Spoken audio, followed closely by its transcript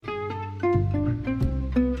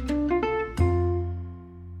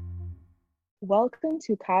Welcome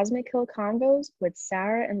to Cosmic Hill Convos with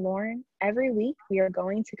Sarah and Lauren. Every week, we are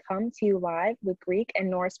going to come to you live with Greek and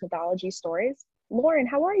Norse mythology stories. Lauren,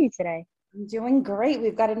 how are you today? I'm doing great.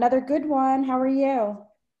 We've got another good one. How are you?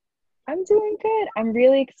 I'm doing good. I'm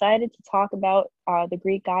really excited to talk about the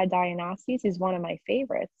Greek god Dionysus. He's one of my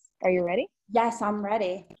favorites. Are you ready? Yes, I'm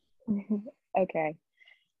ready. Okay.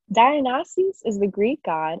 Dionysus is the Greek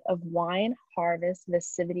god of wine, harvest,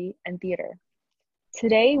 festivity, and theater.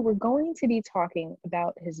 Today, we're going to be talking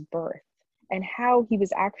about his birth and how he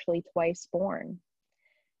was actually twice born.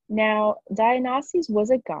 Now, Dionysus was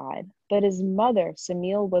a god, but his mother,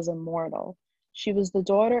 Semele, was a mortal. She was the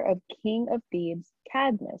daughter of King of Thebes,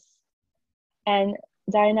 Cadmus. And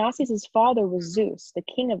Dionysus' father was Zeus, the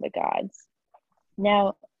king of the gods.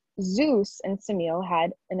 Now, Zeus and Semele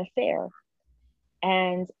had an affair.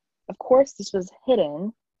 And of course, this was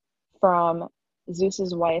hidden from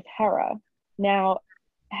Zeus's wife, Hera. Now,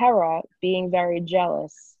 Hera, being very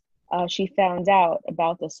jealous, she found out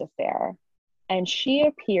about this affair, and she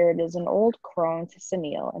appeared as an old crone to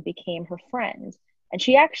Semele and became her friend. And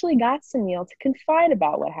she actually got Semele to confide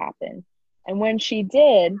about what happened. And when she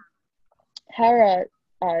did, Hera,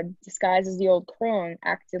 disguised as the old crone,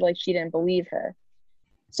 acted like she didn't believe her.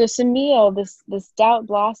 So Semele, this doubt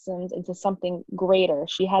blossomed into something greater.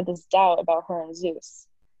 She had this doubt about her and Zeus.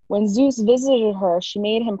 When Zeus visited her, she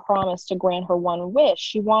made him promise to grant her one wish.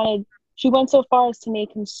 She went so far as to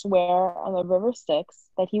make him swear on the river Styx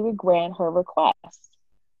that he would grant her request.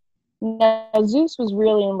 Now, Zeus was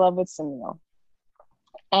really in love with Semele,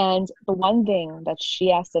 and the one thing that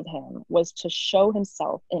she asked of him was to show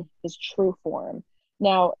himself in his true form.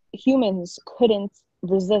 Now, humans couldn't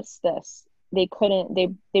resist this. They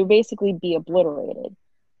basically be obliterated.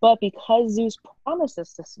 But because Zeus promised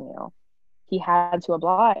this to Semele, he had to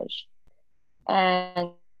oblige.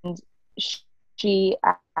 And she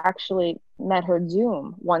actually met her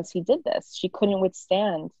doom once he did this. She couldn't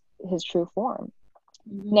withstand his true form.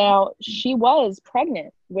 Now, she was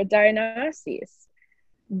pregnant with Dionysus,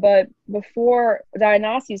 but before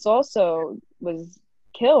Dionysus also was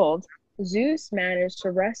killed, Zeus managed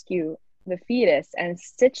to rescue the fetus and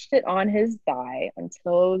stitched it on his thigh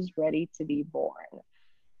until it was ready to be born.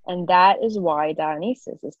 And that is why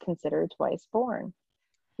Dionysus is considered twice born.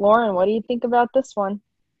 Lauren, what do you think about this one?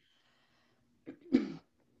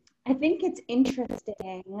 I think it's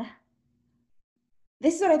interesting.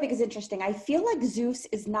 This is what I think is interesting. I feel like Zeus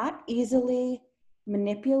is not easily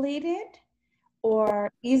manipulated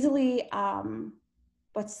or easily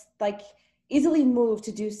easily moved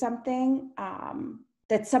to do something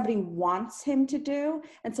that somebody wants him to do.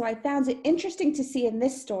 And so I found it interesting to see in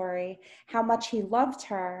this story how much he loved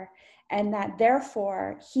her, and that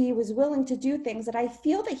therefore he was willing to do things that I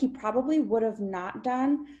feel that he probably would have not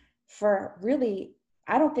done for really,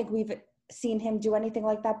 I don't think we've seen him do anything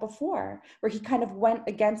like that before, where he kind of went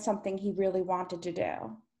against something he really wanted to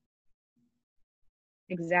do.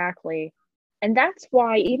 Exactly. And that's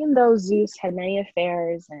why, even though Zeus had many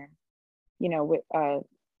affairs and, with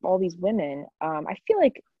all these women, I feel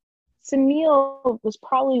like Semele was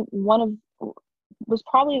probably one of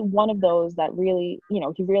those that really,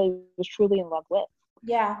 he really was truly in love with.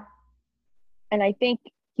 Yeah. And I think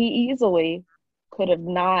he easily could have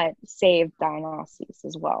not saved Dionysus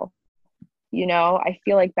as well. I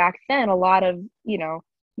feel like back then, a lot of, you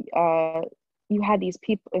had these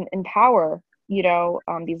people in power,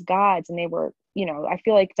 these gods, and they were, I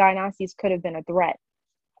feel like Dionysus could have been a threat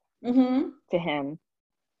to him.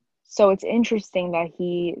 So it's interesting that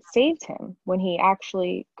he saved him when he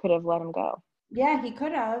actually could have let him go. Yeah, he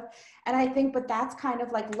could have. And I think, but that's kind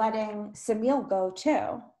of like letting Semele go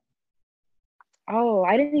too. Oh,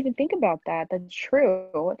 I didn't even think about that. That's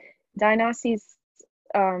true. Dionysus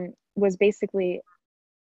was basically,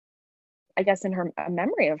 I guess, in her a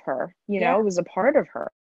memory of her, Yeah. it was a part of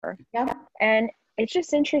her. Yeah. And it's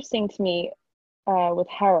just interesting to me with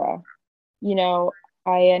Hera.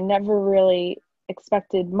 I never really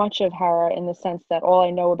expected much of Hera in the sense that all I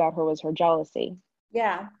know about her was her jealousy.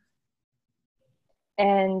 Yeah.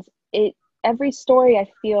 And every story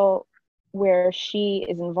I feel where she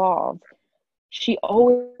is involved, she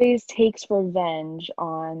always takes revenge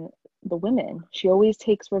on the women. She always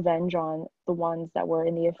takes revenge on the ones that were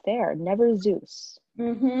in the affair, never Zeus.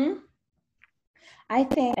 Mm-hmm. I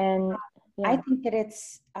think And I yeah, think that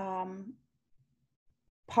it's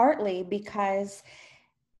partly because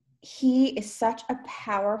he is such a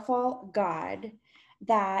powerful God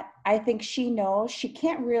that I think she knows she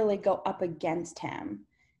can't really go up against him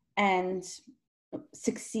and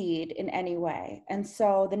succeed in any way. And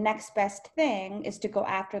so the next best thing is to go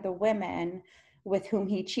after the women with whom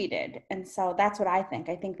he cheated. And so that's what I think.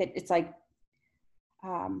 I think that it's like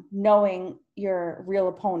knowing your real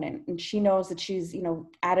opponent, and she knows that she's,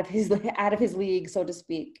 out of his league, so to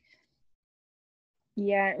speak.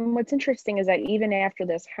 Yeah, and what's interesting is that even after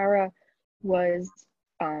this, Hera was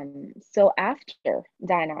still after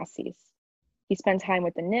Dionysus. He spent time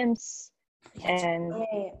with the nymphs, That's and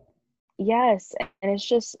right. yes, and it's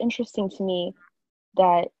just interesting to me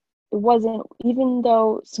that it wasn't, even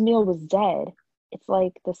though Samil was dead, it's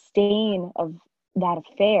like the stain of that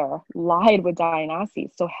affair lied with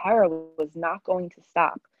Dionysus. So Hera was not going to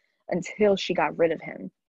stop until she got rid of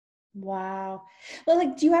him. Wow. Well,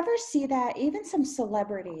 like, do you ever see that even some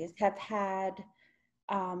celebrities have had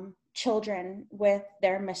children with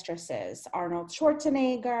their mistresses? Arnold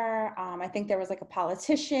Schwarzenegger, I think there was like a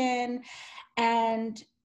politician, and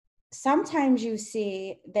sometimes you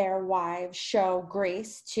see their wives show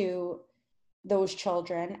grace to those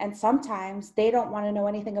children, and sometimes they don't want to know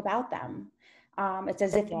anything about them. It's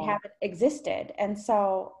as if they Yeah. haven't existed. And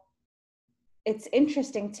so it's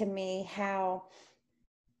interesting to me how,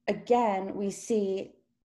 again, we see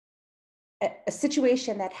a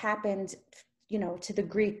situation that happened, to the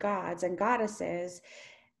Greek gods and goddesses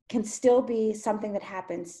can still be something that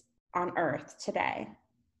happens on earth today.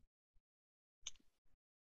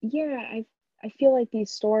 Yeah, I feel like these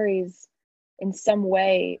stories in some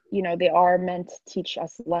way, they are meant to teach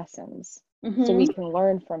us lessons so we Mm-hmm. can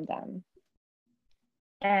learn from them.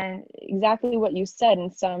 And exactly what you said,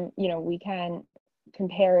 in some, we can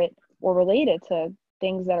compare it or relate it to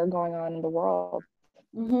things that are going on in the world.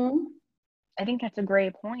 Mm-hmm. I think that's a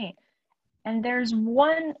great point. And there's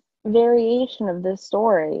one variation of this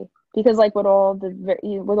story, because like with all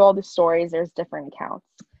the stories, there's different accounts.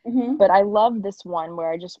 Mm-hmm. But I love this one where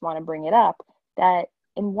I just want to bring it up, that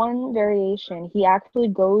in one variation, he actually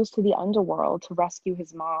goes to the underworld to rescue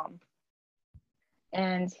his mom.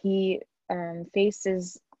 And he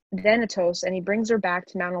faces Thanatos, and he brings her back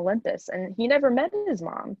to Mount Olympus. And he never met his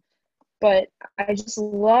mom. But I just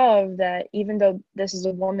love that even though this is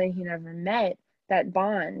a woman he never met, that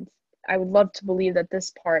bond, I would love to believe that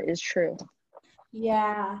this part is true.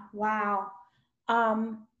 Yeah. Wow.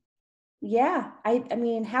 Um, yeah. I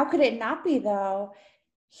mean, how could it not be though?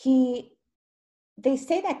 He They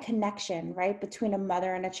say that connection, right, between a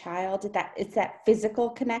mother and a child, that it's that physical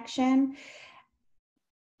connection.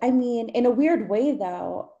 I mean, in a weird way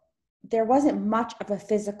though, there wasn't much of a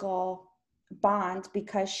physical bond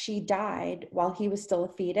because she died while he was still a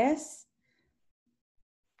fetus.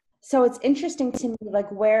 So it's interesting to me,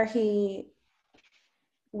 like, where he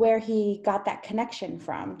got that connection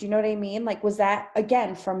from. Do you know what I mean? Like, was that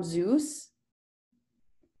again from Zeus?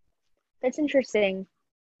 That's interesting.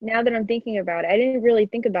 Now that I'm thinking about it, I didn't really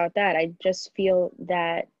think about that. I just feel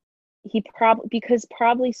that he probably, because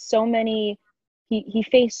probably so many, he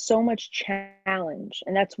faced so much challenge,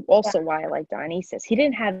 and that's Yeah. also why I like Dionysus. He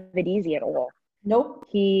didn't have it easy at all. Nope.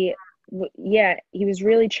 He yeah, he was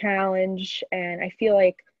really challenged, and I feel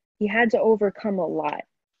like he had to overcome a lot.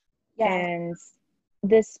 Yeah. And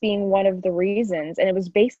this being one of the reasons, and it was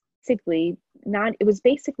basically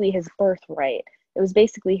his birthright. It was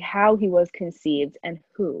basically how he was conceived and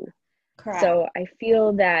who. Correct. So I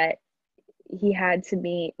feel that he had to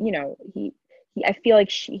be, he I feel like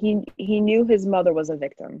he knew his mother was a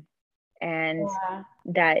victim, and Yeah.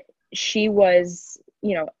 that she was,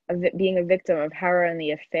 being a victim of Hera and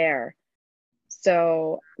the affair.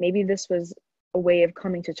 So maybe this was a way of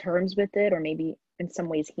coming to terms with it, or maybe in some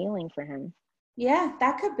ways healing for him. Yeah,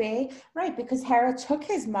 that could be right, because Hera took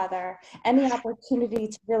his mother. Any opportunity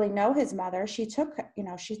to really know his mother, she took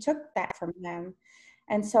that from him.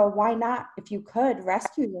 And so why not, if you could,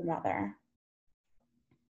 rescue your mother?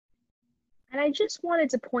 And I just wanted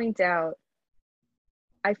to point out,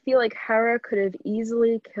 I feel like Hera could have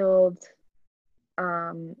easily killed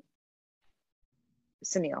um,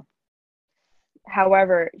 Samil.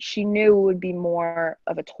 However, she knew it would be more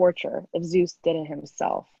of a torture if Zeus did it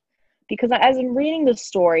himself. Because as I'm reading the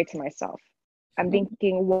story to myself, I'm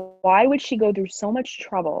thinking, why would she go through so much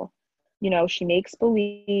trouble? She makes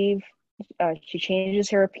believe, she changes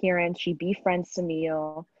her appearance, she befriends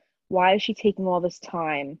Samil. Why is she taking all this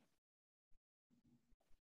time?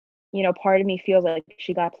 Part of me feels like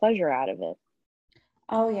she got pleasure out of it.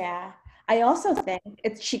 Oh yeah. I also think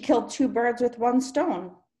she killed two birds with one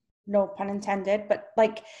stone. No pun intended, but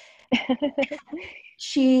like,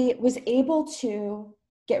 she was able to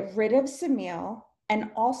get rid of Samil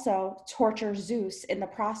and also torture Zeus in the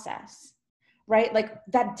process, right? Like,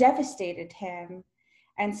 that devastated him.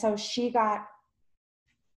 And so she got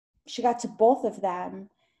to both of them.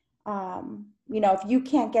 If you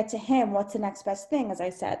can't get to him, what's the next best thing? As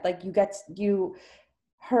I said, like, you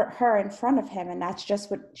hurt her in front of him, and that's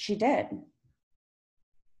just what she did.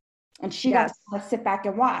 And she got to Yes, kind of sit back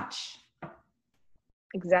and watch.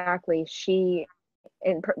 exactly.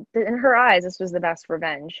 In her eyes, this was the best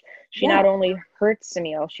revenge. She Yeah. not only hurt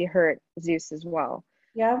Semele, she hurt Zeus as well.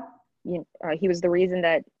 Yeah. He was the reason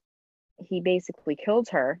that he basically killed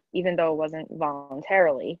her, even though it wasn't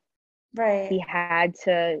voluntarily. He Right. had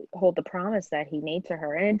to hold the promise that he made to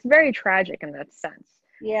her. And it's very tragic in that sense.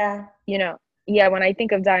 Yeah. You know, yeah, when I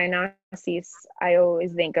think of Dionysus, I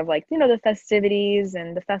always think of like, the festivities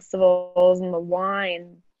and the festivals and the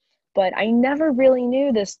wine, but I never really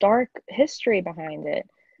knew this dark history behind it.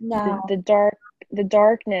 The No. the dark the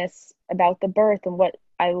darkness about the birth. And what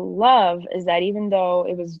I love is that even though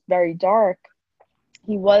it was very dark,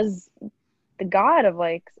 he was the god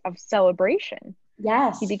of celebration.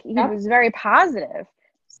 Yes. He Yep. was very positive,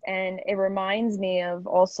 and it reminds me of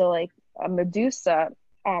also like Medusa,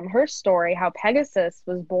 her story, how Pegasus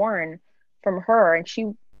was born from her, and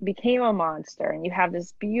she became a monster, and you have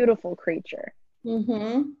this beautiful creature.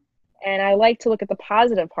 Mm-hmm. And I like to look at the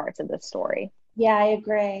positive parts of this story. Yeah, I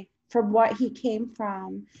agree. From what he came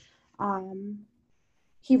from, um,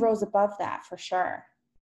 he rose above that for sure.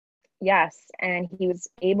 Yes, and he was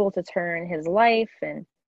able to turn his life and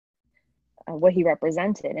what he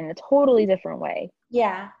represented in a totally different way.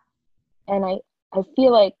 Yeah. And I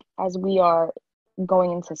feel like as we are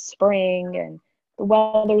going into spring and the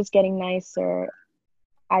weather's getting nicer,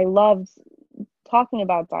 I loved talking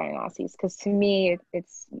about Dionysus because to me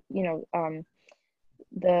it's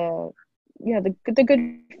the the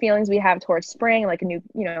good feelings we have towards spring, like a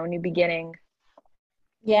new beginning.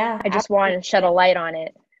 Yeah, I just wanted to shed absolutely. a light on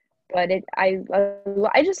it, but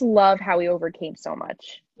I just love how he overcame so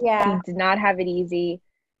much. He Yeah, did not have it easy,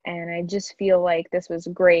 and I just feel like this was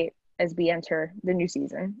great as we enter the new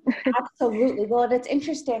season. absolutely. Well, and it's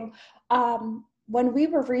interesting. When we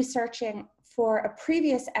were researching for a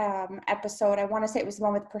previous episode, I want to say it was the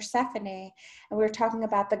one with Persephone, and we were talking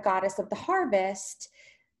about the goddess of the harvest.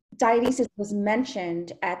 Dionysus was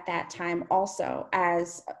mentioned at that time also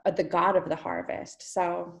as the god of the harvest.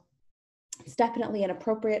 So it's definitely an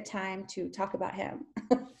appropriate time to talk about him.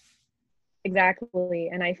 Exactly.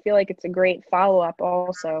 And I feel like it's a great follow up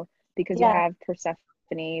also because you Yeah, have Persephone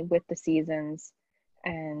with the seasons,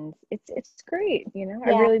 and it's great, I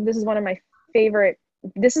yeah, really this is one of my favorite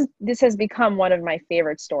this has become one of my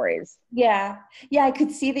favorite stories. yeah, yeah. I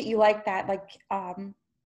could see that you like that. Like,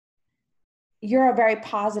 you're a very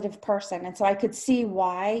positive person, and so I could see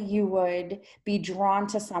why you would be drawn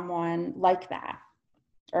to someone like that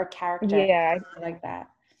or a character Yeah, like that.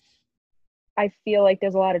 I feel like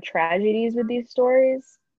there's a lot of tragedies with these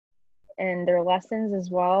stories and their lessons as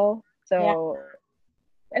well. Yeah, So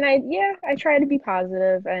and I try to be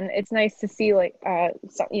positive, and it's nice to see like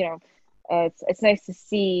it's nice to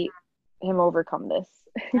see him overcome this.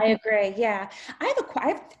 I agree. Yeah, I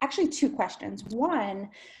have actually two questions. One,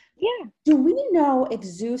 Yeah. do we know if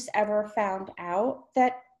Zeus ever found out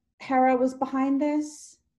that Hera was behind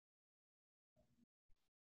this?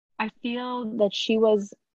 I feel that she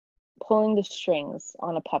was pulling the strings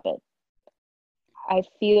on a puppet. I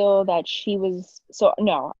feel that she was so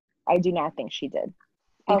no, I do not think she did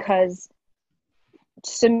Okay. because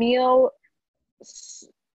Semele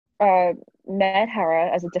uh, met Hera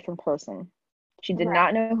as a different person. She did Right.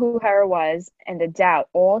 not know who Hera was, and the doubt,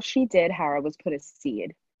 all she did, Hera, was put a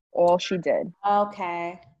seed. All she did.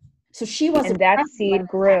 Okay. So she wasn't And that present when seed this happened.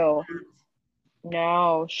 grew.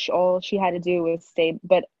 No, all she had to do was stay.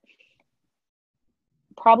 But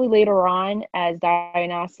probably later on, as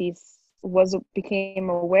Dionysus became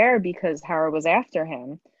aware because Hera was after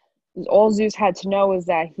him, all Zeus had to know was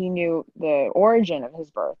that he knew the origin of his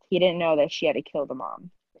birth. He didn't know that she had to kill the mom.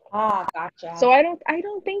 Ah, So gotcha. I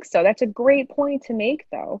don't think so. That's a great point to make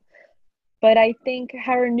though. But I think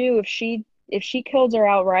Hera knew if she killed her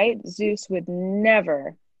outright, Zeus would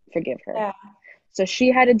never forgive her. Yeah. So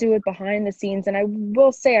she had to do it behind the scenes, and I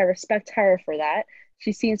will say I respect her for that.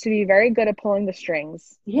 She seems to be very good at pulling the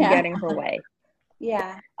strings and Yeah. getting her way.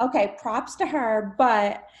 Yeah. Okay. Props to her.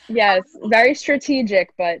 But Yes, very strategic,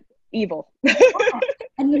 but evil. yeah.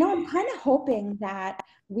 And I'm kind of hoping that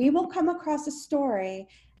we will come across a story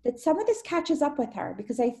that some of this catches up with her,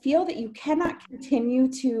 because I feel that you cannot continue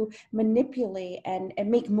to manipulate and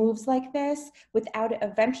make moves like this without it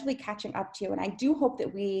eventually catching up to you. And I do hope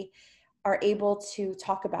that we are able to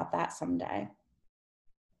talk about that someday.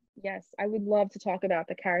 Yes, I would love to talk about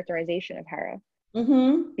the characterization of Hera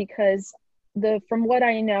Mm-hmm. because from what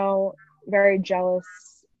I know, very jealous,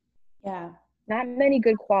 Yeah. not many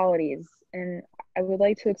good qualities, and I would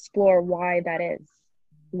like to explore why that is.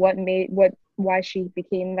 Why she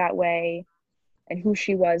became that way and who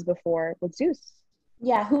she was before with Zeus.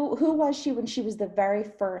 Yeah, who was she when she was the very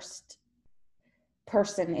first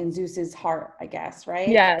person in Zeus's heart, I guess, right?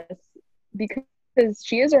 Yes, because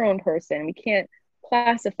she is her own person. We can't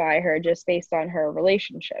classify her just based on her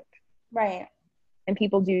relationship, Right. and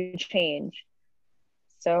people do change.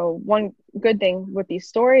 So one good thing with these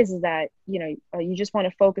stories is that, you just want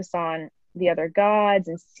to focus on the other gods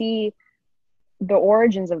and see the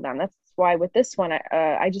origins of them. That's why with this one,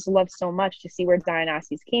 I just love so much to see where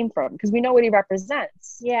Dionysus came from, because we know what he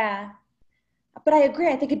represents. Yeah. But I agree.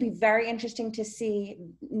 I think it'd be very interesting to see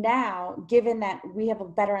now, given that we have a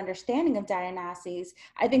better understanding of Dionysus.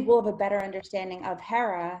 I think we'll have a better understanding of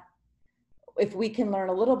Hera if we can learn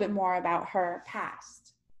a little bit more about her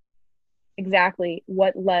past. Exactly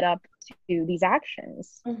what led up to these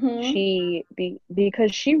actions. Mm-hmm.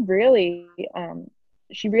 Because she really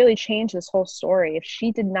changed this whole story. If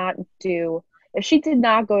she did not go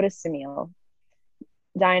to Semele,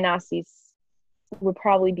 Dionysus would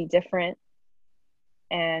probably be different,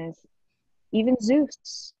 and even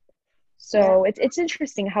Zeus. Yeah, So it's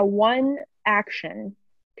interesting how one action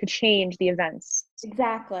could change the events and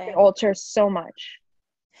exactly. alter so much.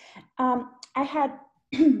 I had,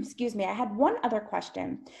 excuse me, I had one other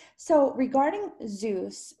question. So regarding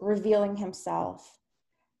Zeus revealing himself,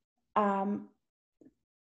 um,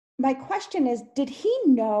 my question is, did he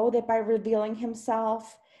know that by revealing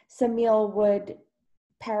himself, Samil would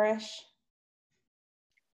perish?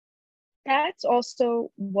 That's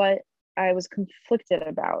also what I was conflicted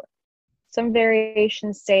about. Some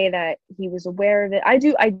variations say that he was aware of it. I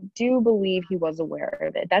do believe he was aware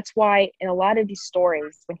of it. That's why in a lot of these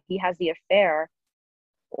stories, when he has the affair,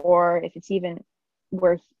 or if it's even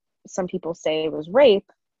where some people say it was rape,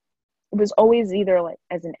 it was always either like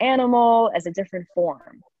as an animal, as a different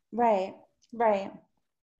form. Right, right,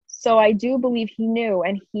 So I do believe he knew,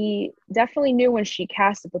 and he definitely knew when she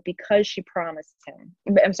cast it, but because she promised him,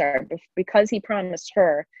 I'm sorry, because he promised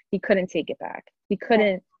her, he couldn't take it back. He right.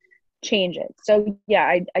 couldn't change it. So yeah,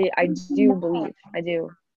 I do believe. I do.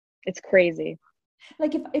 It's crazy.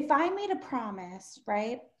 Like if I made a promise,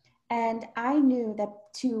 right, and I knew that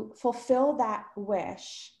to fulfill that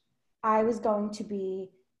wish, I was going to be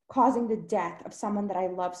causing the death of someone that I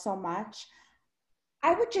love so much,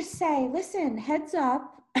 I would just say, listen, heads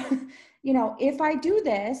up, if I do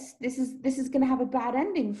this, this is going to have a bad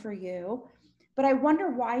ending for you. But I wonder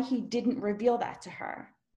why he didn't reveal that to her.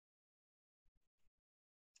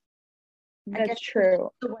 I guess That's it was just true.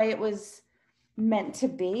 the way it was meant to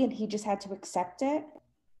be, and he just had to accept it.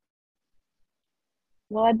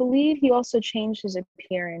 Well, I believe he also changed his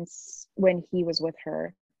appearance when he was with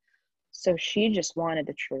her. So she just wanted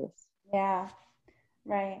the truth. Yeah,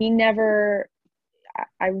 right. He never,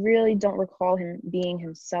 I really don't recall him being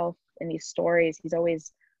himself in these stories. He's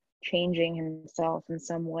always changing himself in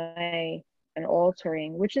some way and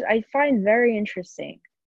altering, which is I find very interesting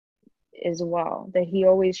as well, that he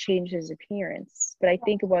always changed his appearance. But I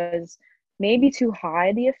think it was maybe to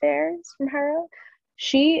hide the affairs from Hera.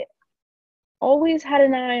 She always had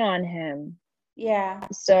an eye on him. Yeah.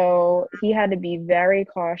 So he had to be very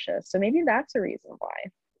cautious. So maybe that's a reason why.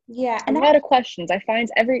 Yeah. A And lot of questions. I find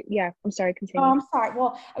yeah, I'm sorry, oh, continue. I'm sorry.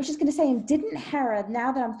 Well, I was just going to say, and didn't Hera,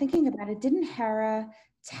 now that I'm thinking about it, didn't Hera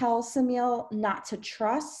tell Samil not to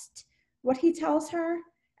trust what he tells her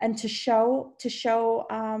and to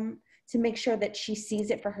make sure that she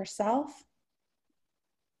sees it for herself?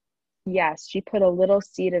 Yes, she put a little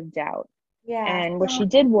seed of doubt. Yeah. And what So, she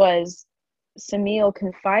did was Samil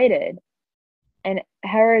confided, and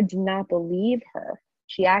Hera did not believe her.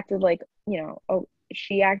 She acted like,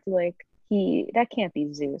 she acted like that can't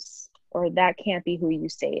be Zeus, or that can't be who you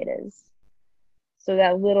say it is. So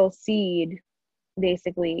that little seed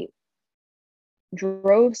basically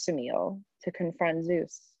drove Samil to confront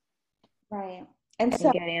Zeus right. And and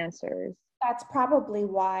so get answers. that's probably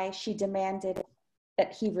why she demanded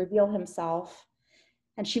that he reveal himself.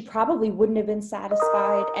 And she probably wouldn't have been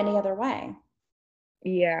satisfied any other way.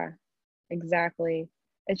 Yeah, exactly.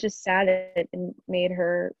 It's just sad it made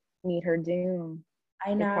her meet her doom.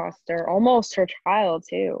 I It know. cost her almost her child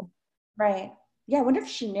too. Right. Yeah. I wonder if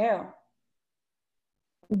she knew.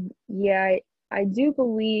 Yeah, I do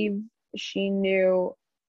believe she knew,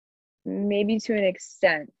 maybe to an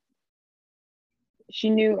extent.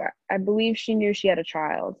 I believe she knew she had a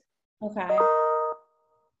child. Okay.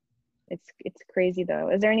 It's crazy though.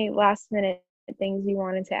 Is there any last minute things you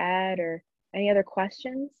wanted to add, or any other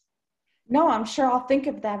questions? No, I'm sure I'll think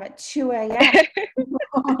of them at 2 a.m.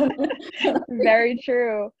 Very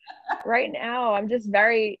true. Right now, I'm just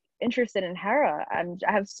very interested in Hera. I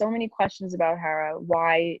have so many questions about Hera,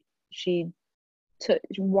 why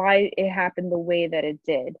it happened the way that it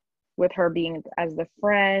did. with her being as the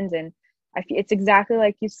friend. And it's exactly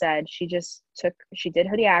like you said. She did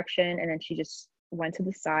her the action, and then she just went to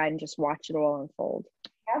the side and just watched it all unfold.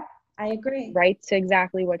 Yep, I agree. Right to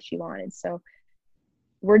exactly what she wanted. So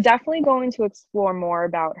we're definitely going to explore more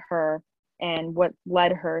about her and what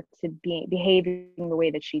led her to behaving the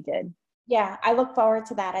way that she did. Yeah, I look forward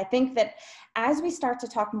to that. I think that as we start to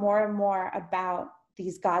talk more and more about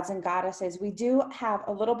these gods and goddesses, we do have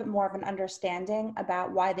a little bit more of an understanding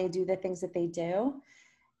about why they do the things that they do.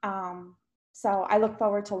 Um, so I look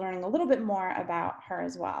forward to learning a little bit more about her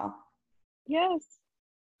as well. Yes.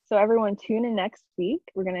 So everyone tune in next week.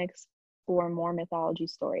 We're going to explore more mythology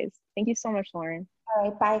stories. Thank you so much, Lauren. All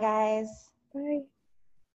right, bye guys. Bye.